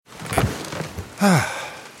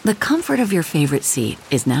The comfort of your favorite seat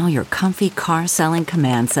is now your comfy car selling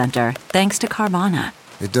command center, thanks to Carvana.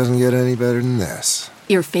 It doesn't get any better than this.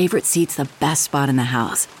 Your favorite seat's the best spot in the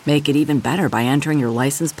house. Make it even better by entering your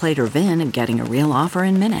license plate or VIN and getting a real offer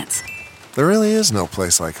in minutes. There really is no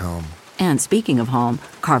place like home. And speaking of home,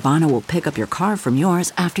 Carvana will pick up your car from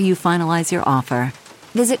yours after you finalize your offer.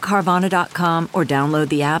 Visit Carvana.com or download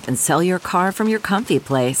the app and sell your car from your comfy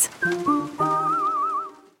place.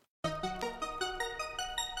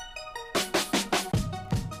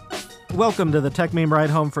 Welcome to the Tech Meme Ride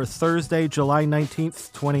Home for Thursday, July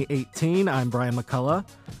 19th, 2018. I'm Brian McCullough.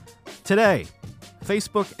 Today,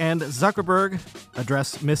 Facebook and Zuckerberg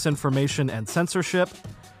address misinformation and censorship.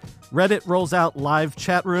 Reddit rolls out live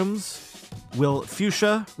chat rooms. Will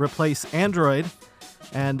Fuchsia replace Android?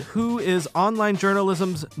 And who is online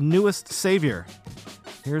journalism's newest savior?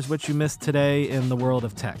 Here's what you missed today in the world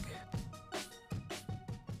of tech.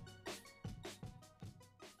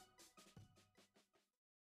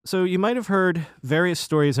 So you might have heard various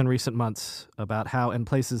stories in recent months about how in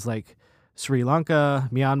places like Sri Lanka,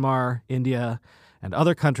 Myanmar, India, and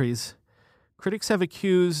other countries, critics have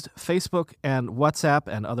accused Facebook and WhatsApp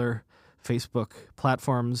and other Facebook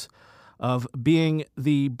platforms of being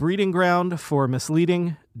the breeding ground for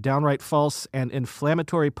misleading, downright false, and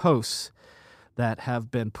inflammatory posts that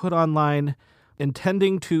have been put online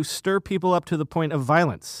intending to stir people up to the point of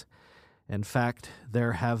violence. In fact,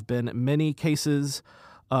 there have been many cases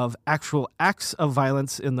of actual acts of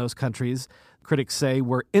violence in those countries, critics say,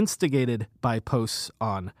 were instigated by posts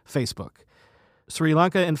on Facebook. Sri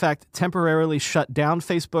Lanka, in fact, temporarily shut down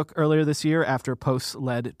Facebook earlier this year after posts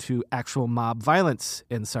led to actual mob violence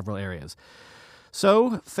in several areas.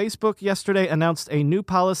 So, Facebook yesterday announced a new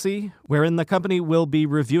policy wherein the company will be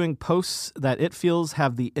reviewing posts that it feels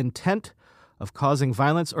have the intent of causing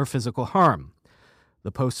violence or physical harm.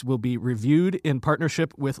 The posts will be reviewed in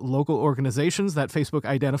partnership with local organizations that Facebook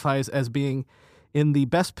identifies as being in the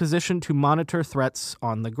best position to monitor threats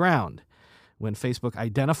on the ground. When Facebook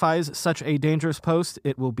identifies such a dangerous post,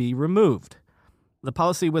 it will be removed. The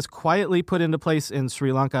policy was quietly put into place in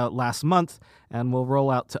Sri Lanka last month and will roll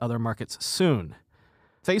out to other markets soon.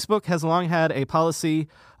 Facebook has long had a policy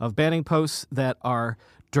of banning posts that are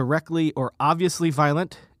directly or obviously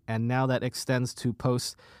violent, and now that extends to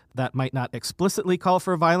posts that might not explicitly call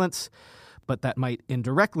for violence, but that might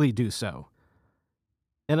indirectly do so.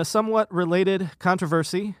 In a somewhat related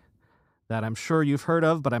controversy that I'm sure you've heard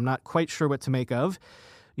of, but I'm not quite sure what to make of,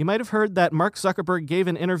 you might have heard that Mark Zuckerberg gave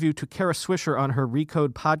an interview to Kara Swisher on her Recode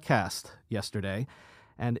podcast yesterday,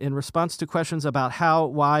 and in response to questions about how,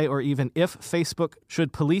 why, or even if Facebook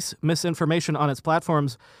should police misinformation on its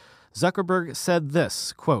platforms, Zuckerberg said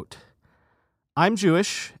this, quote, "I'm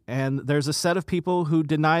Jewish, and there's a set of people who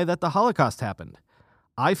deny that the Holocaust happened.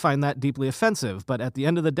 I find that deeply offensive, but at the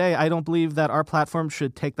end of the day, I don't believe that our platform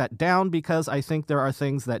should take that down because I think there are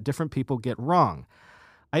things that different people get wrong.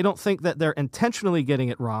 I don't think that they're intentionally getting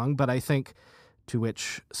it wrong, but I think," to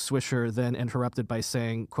which Swisher then interrupted by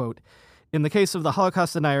saying, quote, "In the case of the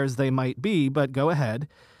Holocaust deniers, they might be, but go ahead."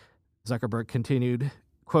 Zuckerberg continued,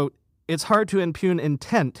 quote, "It's hard to impugn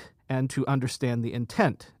intent and to understand the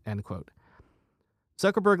intent," end quote.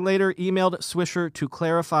 Zuckerberg later emailed Swisher to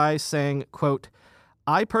clarify, saying, quote,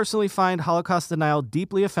 "I personally find Holocaust denial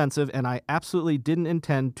deeply offensive, and I absolutely didn't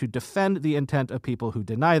intend to defend the intent of people who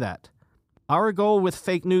deny that. Our goal with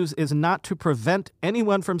fake news is not to prevent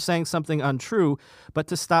anyone from saying something untrue, but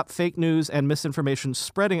to stop fake news and misinformation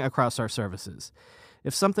spreading across our services.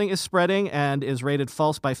 If something is spreading and is rated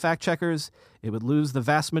false by fact-checkers, it would lose the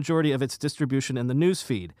vast majority of its distribution in the news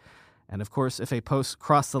feed. And of course, if a post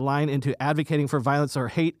crossed the line into advocating for violence or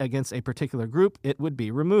hate against a particular group, it would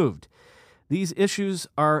be removed. These issues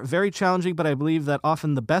are very challenging, but I believe that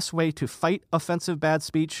often the best way to fight offensive bad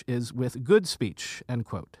speech is with good speech," end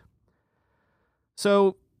quote.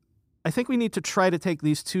 So I think we need to try to take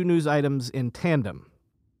these two news items in tandem.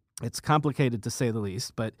 It's complicated to say the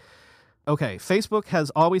least, but okay, Facebook has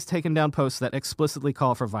always taken down posts that explicitly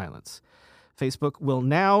call for violence. Facebook will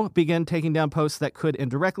now begin taking down posts that could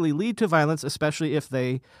indirectly lead to violence, especially if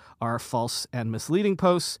they are false and misleading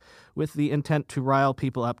posts with the intent to rile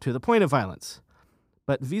people up to the point of violence.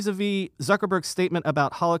 But vis-a-vis Zuckerberg's statement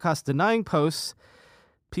about Holocaust-denying posts,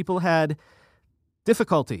 people had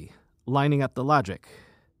difficulty lining up the logic.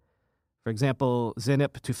 For example,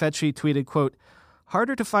 Zeynep Tufekci tweeted, quote,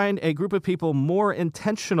 "Harder to find a group of people more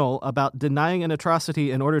intentional about denying an atrocity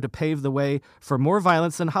in order to pave the way for more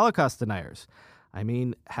violence than Holocaust deniers. I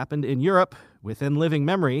mean, happened in Europe within living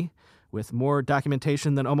memory with more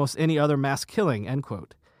documentation than almost any other mass killing," end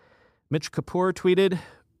quote. Mitch Kapoor tweeted,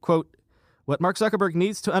 quote, "What Mark Zuckerberg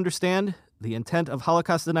needs to understand, The intent of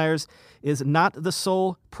Holocaust deniers is not the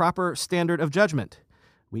sole proper standard of judgment.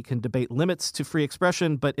 We can debate limits to free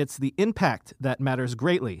expression, but it's the impact that matters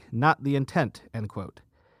greatly, not the intent, end quote.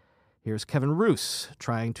 Here's Kevin Roose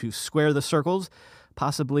trying to square the circles,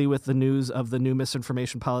 possibly with the news of the new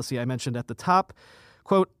misinformation policy I mentioned at the top.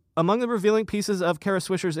 Quote, among the revealing pieces of Kara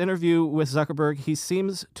Swisher's interview with Zuckerberg, he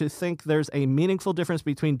seems to think there's a meaningful difference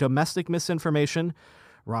between domestic misinformation,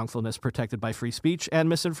 wrongfulness protected by free speech, and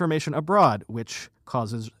misinformation abroad, which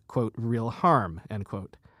causes, quote, real harm, end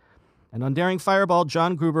quote. And on Daring Fireball,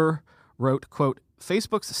 John Gruber wrote, quote,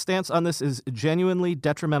 Facebook's stance on this is genuinely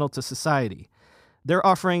detrimental to society. They're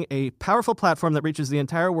offering a powerful platform that reaches the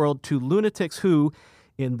entire world to lunatics who,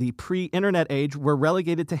 in the pre-internet age, were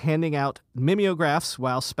relegated to handing out mimeographs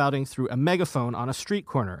while spouting through a megaphone on a street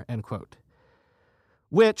corner, end quote.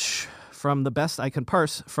 Which, from the best I can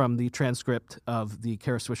parse from the transcript of the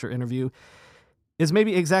Kara Swisher interview, is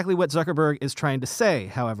maybe exactly what Zuckerberg is trying to say,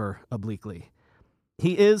 however obliquely.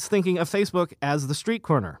 He is thinking of Facebook as the street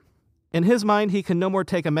corner. In his mind, he can no more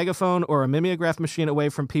take a megaphone or a mimeograph machine away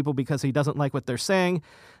from people because he doesn't like what they're saying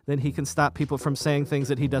than he can stop people from saying things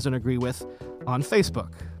that he doesn't agree with on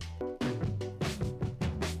Facebook.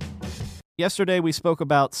 Yesterday, we spoke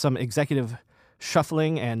about some executive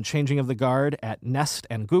shuffling and changing of the guard at Nest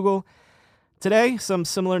and Google. Today, some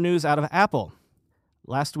similar news out of Apple.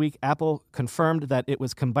 Last week, Apple confirmed that it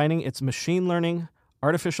was combining its machine learning,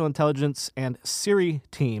 artificial intelligence, and Siri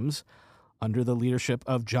teams under the leadership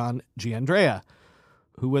of John Giandrea,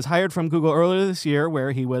 who was hired from Google earlier this year,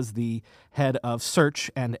 where he was the head of search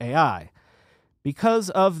and AI. Because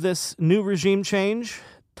of this new regime change,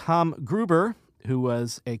 Tom Gruber, who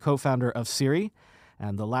was a co-founder of Siri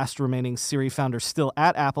and the last remaining Siri founder still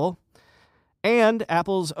at Apple, and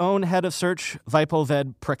Apple's own head of search, Vipul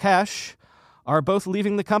Ved Prakash, are both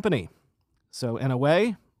leaving the company. So in a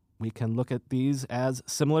way, we can look at these as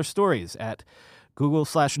similar stories. At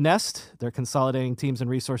Google/Nest, they're consolidating teams and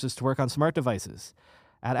resources to work on smart devices.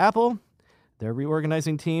 At Apple, they're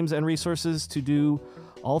reorganizing teams and resources to do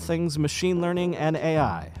all things machine learning and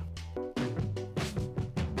AI.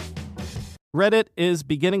 Reddit is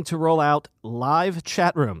beginning to roll out live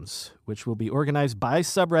chat rooms, which will be organized by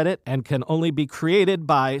subreddit and can only be created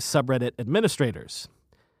by subreddit administrators.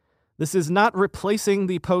 This is not replacing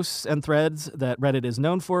the posts and threads that Reddit is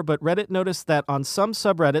known for, but Reddit noticed that on some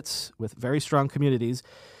subreddits with very strong communities,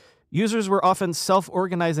 users were often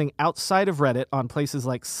self-organizing outside of Reddit on places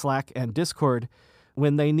like Slack and Discord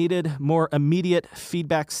when they needed more immediate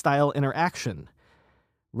feedback-style interaction.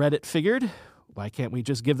 Reddit figured, why can't we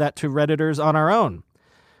just give that to Redditors on our own?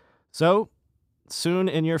 So, soon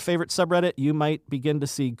in your favorite subreddit, you might begin to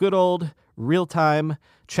see good old, real-time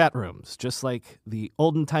chat rooms, just like the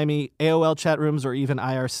olden-timey AOL chat rooms or even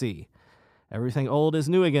IRC. Everything old is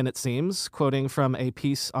new again, it seems, quoting from a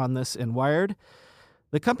piece on this in Wired.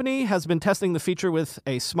 The company has been testing the feature with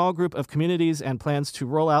a small group of communities and plans to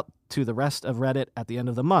roll out to the rest of Reddit at the end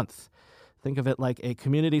of the month. Think of it like a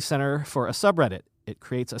community center for a subreddit. It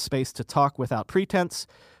creates a space to talk without pretense,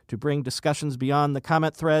 to bring discussions beyond the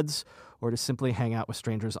comment threads, or to simply hang out with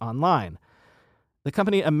strangers online. The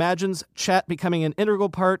company imagines chat becoming an integral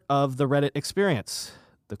part of the Reddit experience.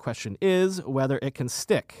 The question is whether it can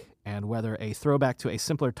stick, and whether a throwback to a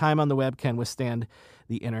simpler time on the web can withstand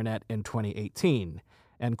the internet in 2018,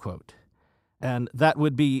 end quote. And that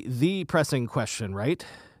would be the pressing question, right?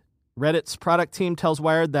 Reddit's product team tells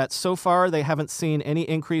Wired that so far they haven't seen any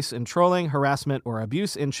increase in trolling, harassment, or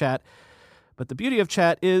abuse in chat. But the beauty of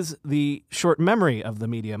chat is the short memory of the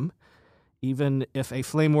medium. Even if a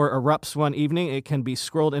flame war erupts one evening, it can be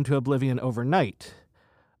scrolled into oblivion overnight.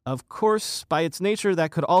 Of course, by its nature, that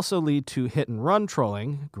could also lead to hit-and-run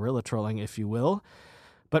trolling, guerrilla trolling, if you will.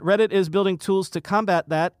 But Reddit is building tools to combat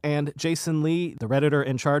that, and Jason Lee, the Redditor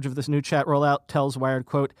in charge of this new chat rollout, tells Wired,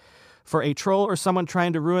 quote, for a troll or someone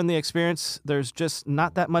trying to ruin the experience, there's just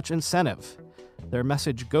not that much incentive. Their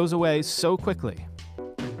message goes away so quickly.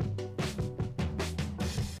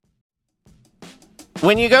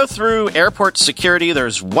 When you go through airport security,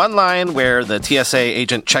 there's one line where the TSA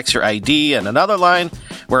agent checks your ID and another line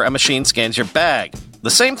where a machine scans your bag. The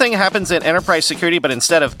same thing happens in enterprise security, but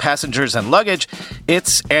instead of passengers and luggage,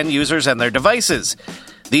 it's end users and their devices.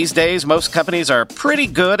 These days, most companies are pretty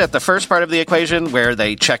good at the first part of the equation where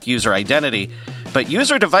they check user identity, but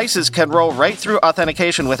user devices can roll right through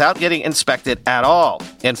authentication without getting inspected at all.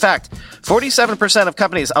 In fact, 47% of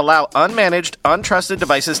companies allow unmanaged, untrusted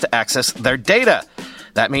devices to access their data.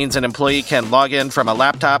 That means an employee can log in from a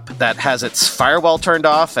laptop that has its firewall turned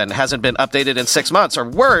off and hasn't been updated in 6 months, or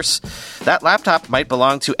worse, that laptop might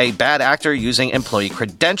belong to a bad actor using employee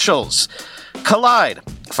credentials. Collide,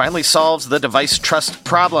 finally solves the device trust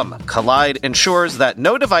problem. Collide ensures that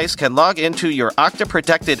no device can log into your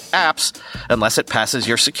Okta-protected apps unless it passes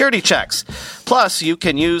your security checks. Plus, you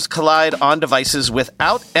can use Collide on devices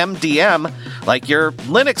without MDM, like your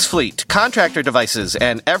Linux fleet, contractor devices,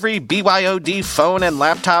 and every BYOD phone and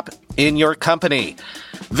laptop in your company.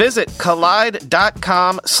 Visit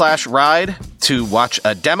collide.com/ride to watch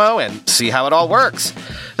a demo and see how it all works.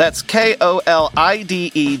 That's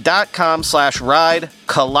KOLIDE.com/ride,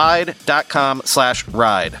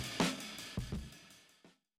 collide.com/ride.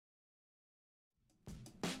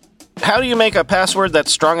 How do you make a password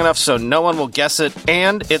that's strong enough so no one will guess it,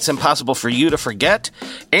 and it's impossible for you to forget,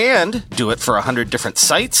 and do it for 100 different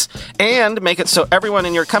sites, and make it so everyone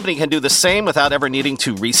in your company can do the same without ever needing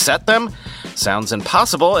to reset them? Sounds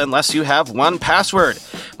impossible unless you have 1Password.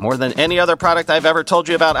 More than any other product I've ever told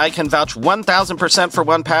you about, I can vouch 1,000% for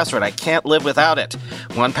 1Password. I can't live without it.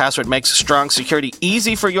 1Password makes strong security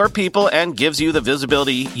easy for your people and gives you the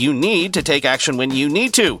visibility you need to take action when you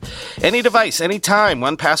need to. Any device, anytime,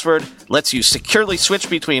 1Password lets you securely switch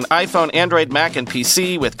between iPhone, Android, Mac, and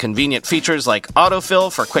PC with convenient features like autofill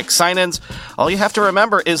for quick sign-ins. All you have to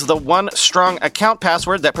remember is the one strong account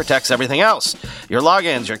password that protects everything else. Your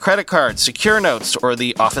logins, your credit cards, secure notes, or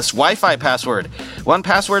the Office Wi-Fi password.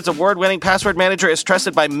 1Password's award-winning password manager is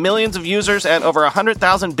trusted by millions of users and over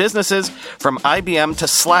 100,000 businesses from IBM to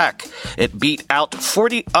Slack. It beat out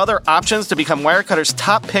 40 other options to become Wirecutter's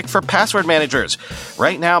top pick for password managers.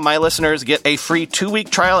 Right now, my listeners get a free 2-week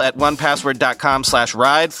trial at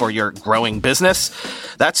onepassword.com/ride for your growing business.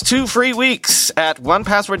 That's 2 free weeks at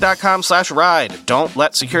onepassword.com/ride. Don't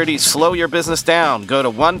let security slow your business down. Go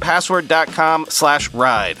to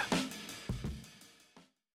onepassword.com/ride.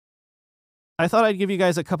 I thought I'd give you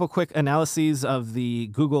guys a couple quick analyses of the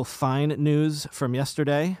Google fine news from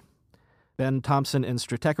yesterday. Ben Thompson in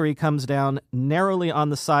Stratechery comes down narrowly on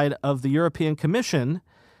the side of the European Commission,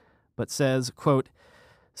 but says, quote,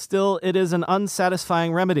 "Still, it is an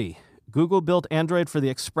unsatisfying remedy. Google built Android for the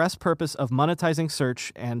express purpose of monetizing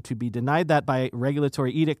search, and to be denied that by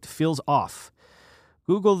regulatory edict feels off.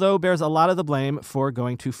 Google, though, bears a lot of the blame for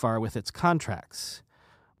going too far with its contracts.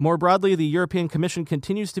 More broadly, the European Commission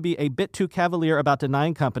continues to be a bit too cavalier about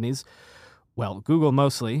denying companies, well, Google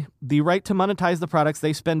mostly, the right to monetize the products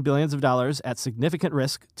they spend billions of dollars at significant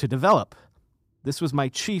risk to develop. This was my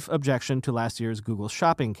chief objection to last year's Google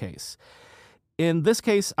shopping case. In this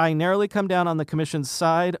case, I narrowly come down on the Commission's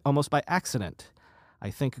side almost by accident. I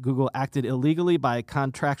think Google acted illegally by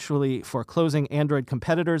contractually foreclosing Android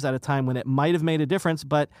competitors at a time when it might have made a difference,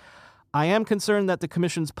 but I am concerned that the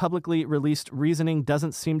Commission's publicly released reasoning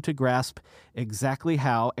doesn't seem to grasp exactly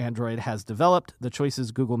how Android has developed, the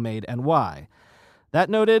choices Google made, and why. That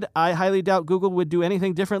noted, I highly doubt Google would do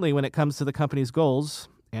anything differently when it comes to the company's goals.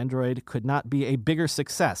 Android could not be a bigger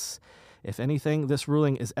success. If anything, this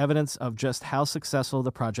ruling is evidence of just how successful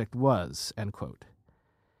the project was," end quote.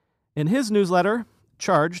 In his newsletter,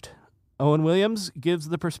 Charged, Owen Williams gives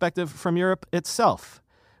the perspective from Europe itself.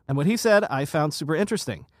 And what he said I found super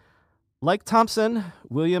interesting. Like Thompson,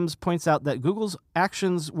 Williams points out that Google's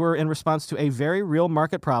actions were in response to a very real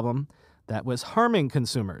market problem that was harming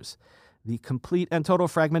consumers. The complete and total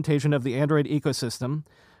fragmentation of the Android ecosystem,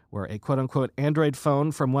 where a quote-unquote Android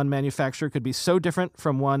phone from one manufacturer could be so different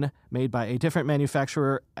from one made by a different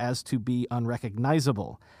manufacturer as to be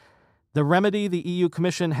unrecognizable. The remedy the EU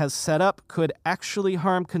Commission has set up could actually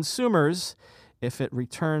harm consumers if it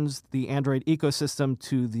returns the Android ecosystem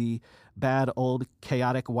to the bad old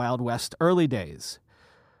chaotic Wild West early days.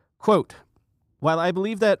 Quote, "While I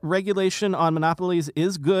believe that regulation on monopolies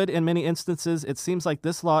is good in many instances, it seems like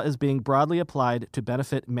this law is being broadly applied to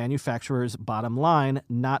benefit manufacturers' bottom line,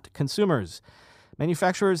 not consumers.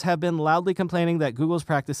 Manufacturers have been loudly complaining that Google's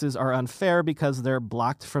practices are unfair because they're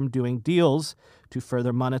blocked from doing deals to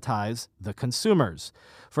further monetize the consumers.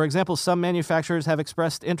 For example, some manufacturers have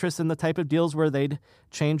expressed interest in the type of deals where they'd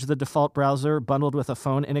change the default browser bundled with a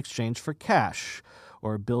phone in exchange for cash,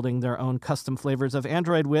 or building their own custom flavors of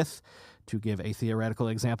Android with, to give a theoretical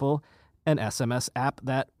example, an SMS app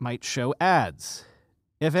that might show ads.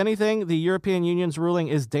 If anything, the European Union's ruling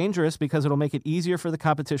is dangerous because it'll make it easier for the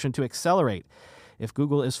competition to accelerate. If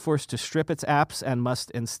Google is forced to strip its apps and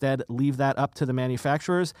must instead leave that up to the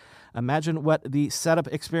manufacturers, imagine what the setup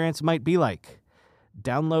experience might be like.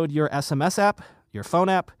 Download your SMS app, your phone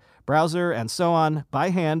app, browser, and so on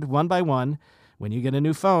by hand, one by one, when you get a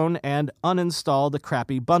new phone, and uninstall the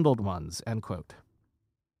crappy bundled ones," end quote.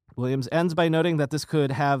 Williams ends by noting that this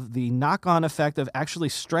could have the knock-on effect of actually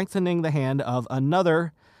strengthening the hand of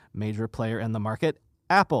another major player in the market,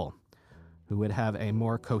 Apple, who would have a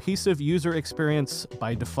more cohesive user experience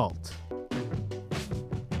by default.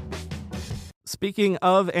 Speaking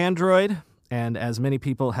of Android, and as many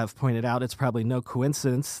people have pointed out, it's probably no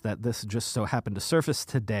coincidence that this just so happened to surface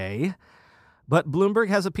today. But Bloomberg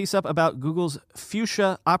has a piece up about Google's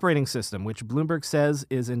Fuchsia operating system, which Bloomberg says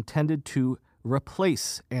is intended to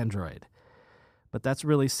replace Android. But that's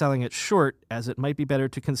really selling it short, as it might be better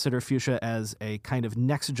to consider Fuchsia as a kind of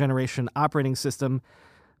next-generation operating system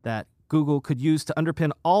that Google could use to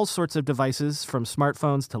underpin all sorts of devices, from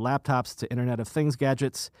smartphones to laptops to Internet of Things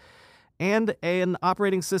gadgets, and an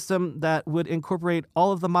operating system that would incorporate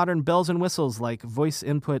all of the modern bells and whistles like voice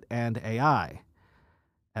input and AI.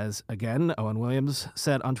 As, again, Owen Williams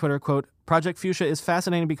said on Twitter, quote, "Project Fuchsia is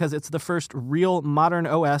fascinating because it's the first real modern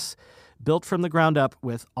OS built from the ground up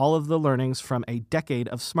with all of the learnings from a decade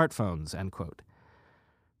of smartphones," end quote.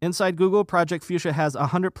 Inside Google, Project Fuchsia has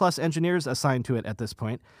 100-plus engineers assigned to it at this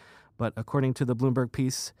point, but according to the Bloomberg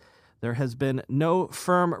piece, there has been no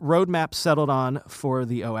firm roadmap settled on for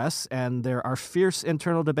the OS, and there are fierce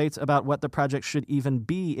internal debates about what the project should even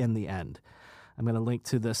be in the end. I'm going to link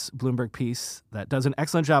to this Bloomberg piece that does an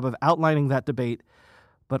excellent job of outlining that debate,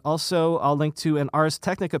 but also I'll link to an Ars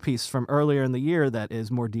Technica piece from earlier in the year that is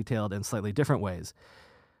more detailed in slightly different ways.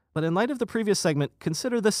 But in light of the previous segment,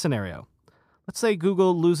 consider this scenario. Let's say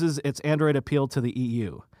Google loses its Android appeal to the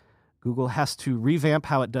EU. Google has to revamp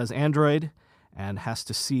how it does Android and has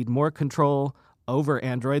to cede more control over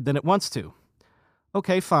Android than it wants to.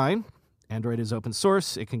 Okay, fine. Android is open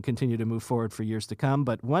source. It can continue to move forward for years to come.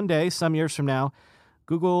 But one day, some years from now,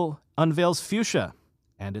 Google unveils Fuchsia,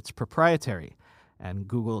 and it's proprietary. And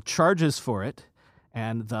Google charges for it,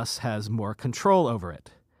 and thus has more control over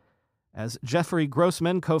it. As Jeffrey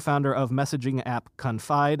Grossman, co-founder of messaging app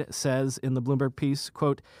Confide, says in the Bloomberg piece,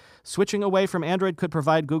 quote, "Switching away from Android could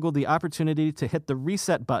provide Google the opportunity to hit the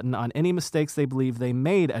reset button on any mistakes they believe they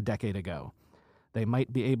made a decade ago. They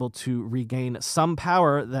might be able to regain some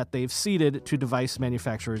power that they've ceded to device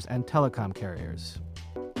manufacturers and telecom carriers."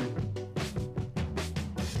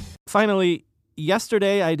 Finally,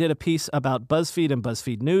 yesterday I did a piece about BuzzFeed and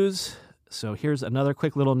BuzzFeed News, so here's another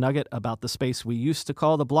quick little nugget about the space we used to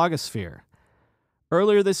call the blogosphere.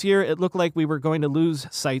 Earlier this year, it looked like we were going to lose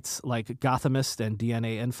sites like Gothamist and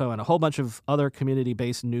DNA Info and a whole bunch of other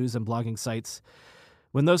community-based news and blogging sites,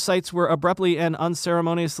 when those sites were abruptly and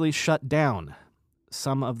unceremoniously shut down.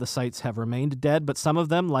 Some of the sites have remained dead, but some of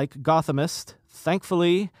them, like Gothamist,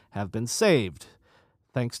 thankfully have been saved,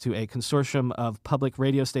 thanks to a consortium of public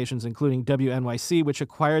radio stations, including WNYC, which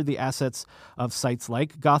acquired the assets of sites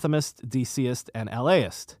like Gothamist, DCist, and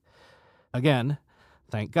LAist. Again,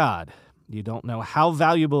 thank God. You don't know how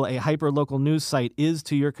valuable a hyper-local news site is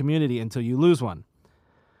to your community until you lose one.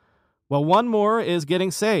 Well, one more is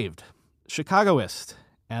getting saved, Chicagoist,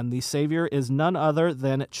 and the savior is none other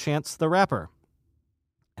than Chance the Rapper.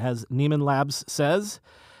 As Neiman Labs says,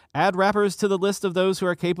 add rappers to the list of those who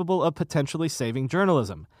are capable of potentially saving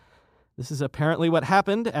journalism. This is apparently what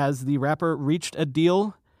happened as the rapper reached a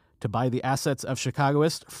deal to buy the assets of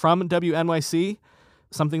Chicagoist from WNYC,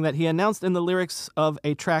 something that he announced in the lyrics of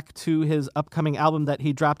a track to his upcoming album that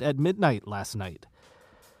he dropped at midnight last night.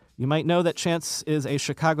 You might know that Chance is a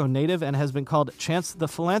Chicago native and has been called Chance the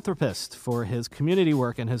Philanthropist for his community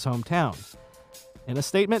work in his hometown. In a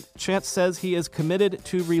statement, Chance says he is committed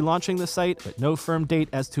to relaunching the site, but no firm date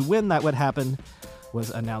as to when that would happen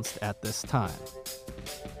was announced at this time.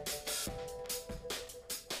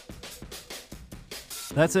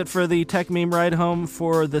 That's it for the Tech Meme Ride Home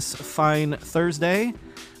for this fine Thursday.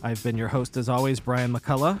 I've been your host, as always, Brian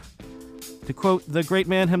McCullough. To quote the great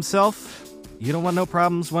man himself, "You don't want no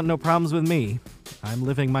problems with me. I'm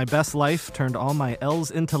living my best life, turned all my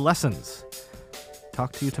L's into lessons."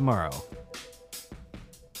 Talk to you tomorrow.